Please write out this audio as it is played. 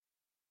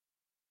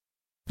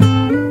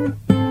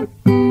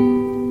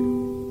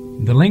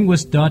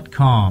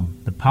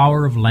TheLinguist.com, the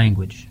power of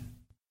language.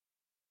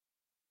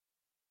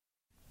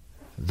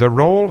 The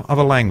role of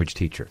a language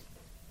teacher.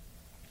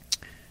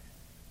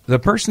 The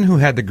person who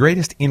had the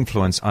greatest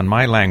influence on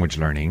my language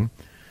learning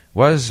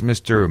was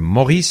Mr.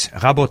 Maurice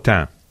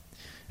Rabotin,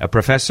 a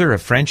professor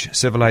of French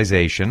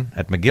civilization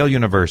at McGill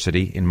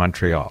University in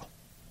Montreal.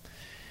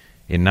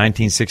 In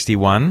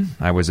 1961,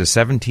 I was a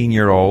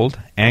 17-year-old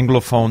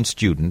Anglophone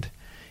student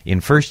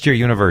in first-year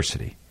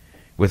university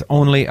with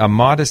only a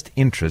modest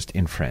interest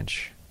in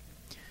French.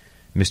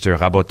 Mr.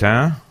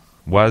 Rabotin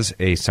was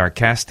a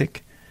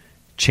sarcastic,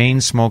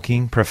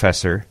 chain-smoking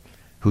professor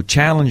who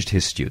challenged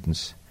his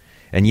students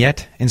and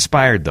yet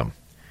inspired them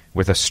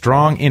with a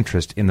strong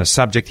interest in the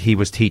subject he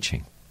was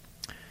teaching.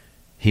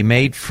 He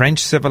made French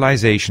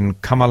civilization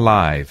come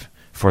alive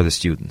for the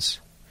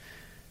students.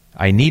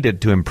 I needed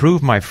to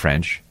improve my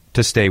French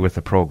to stay with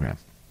the program.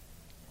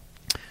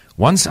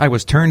 Once I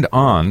was turned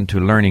on to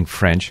learning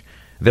French,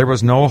 there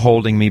was no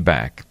holding me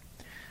back.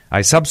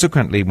 I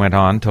subsequently went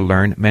on to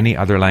learn many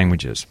other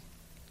languages.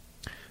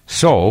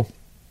 So,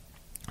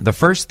 the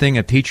first thing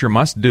a teacher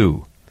must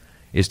do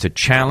is to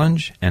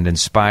challenge and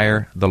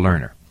inspire the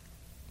learner.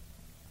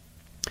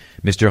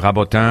 Mr.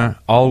 Rabotin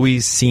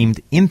always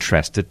seemed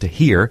interested to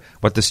hear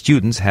what the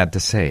students had to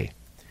say.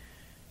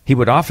 He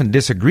would often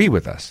disagree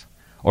with us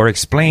or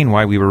explain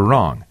why we were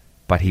wrong,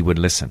 but he would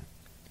listen.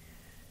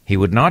 He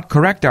would not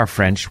correct our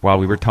French while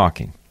we were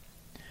talking.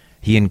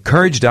 He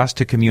encouraged us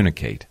to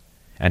communicate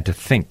and to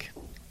think.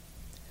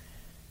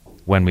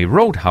 When we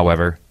wrote,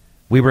 however,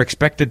 we were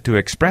expected to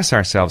express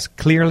ourselves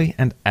clearly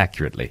and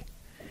accurately.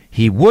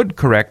 He would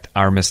correct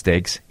our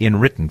mistakes in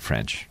written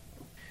French.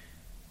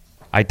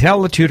 I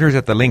tell the tutors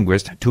at The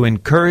Linguist to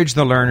encourage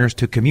the learners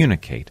to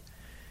communicate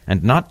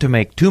and not to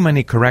make too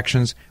many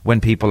corrections when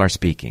people are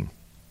speaking.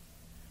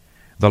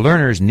 The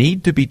learners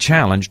need to be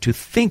challenged to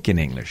think in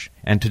English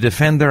and to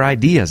defend their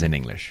ideas in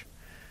English.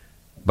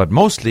 But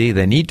mostly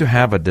they need to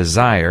have a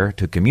desire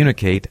to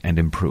communicate and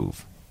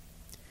improve.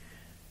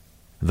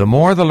 The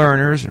more the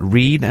learners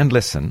read and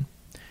listen,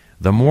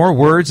 the more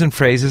words and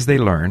phrases they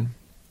learn,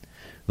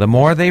 the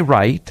more they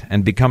write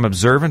and become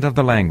observant of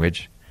the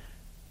language,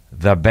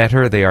 the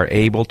better they are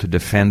able to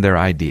defend their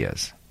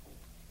ideas.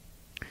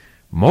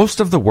 Most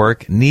of the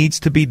work needs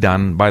to be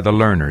done by the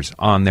learners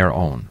on their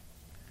own.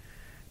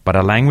 But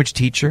a language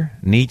teacher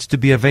needs to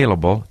be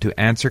available to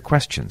answer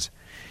questions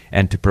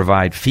and to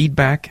provide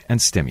feedback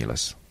and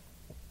stimulus.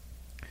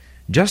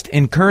 Just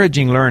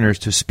encouraging learners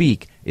to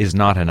speak is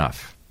not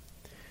enough.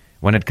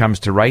 When it comes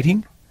to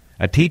writing,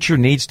 a teacher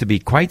needs to be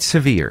quite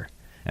severe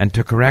and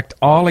to correct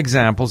all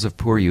examples of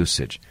poor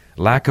usage,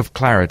 lack of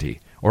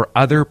clarity, or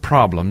other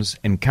problems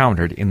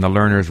encountered in the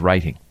learner's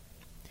writing.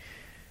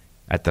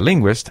 At The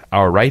Linguist,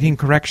 our writing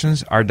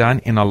corrections are done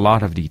in a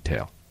lot of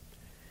detail.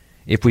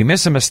 If we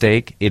miss a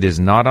mistake, it is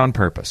not on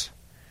purpose.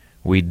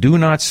 We do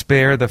not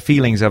spare the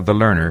feelings of the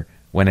learner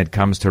when it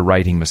comes to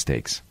writing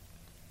mistakes.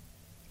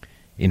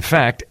 In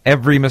fact,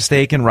 every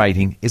mistake in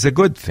writing is a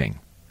good thing.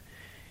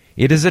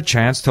 It is a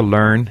chance to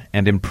learn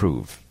and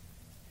improve.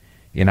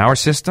 In our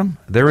system,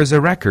 there is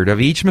a record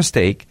of each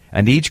mistake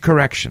and each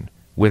correction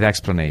with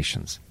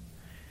explanations.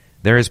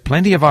 There is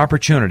plenty of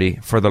opportunity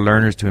for the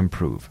learners to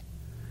improve.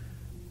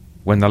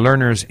 When the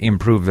learners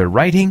improve their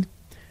writing,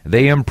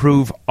 they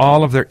improve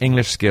all of their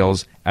English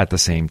skills at the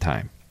same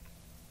time.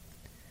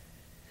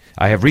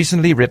 I have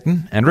recently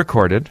written and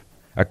recorded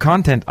a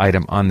content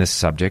item on this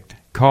subject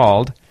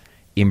called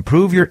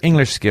Improve Your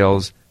English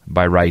Skills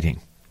by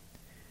Writing.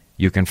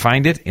 You can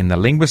find it in the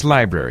Linguist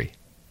Library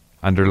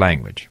under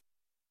Language.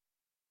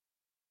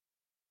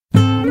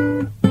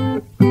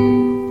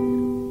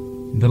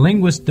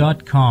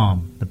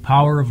 TheLinguist.com, the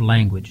power of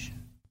language.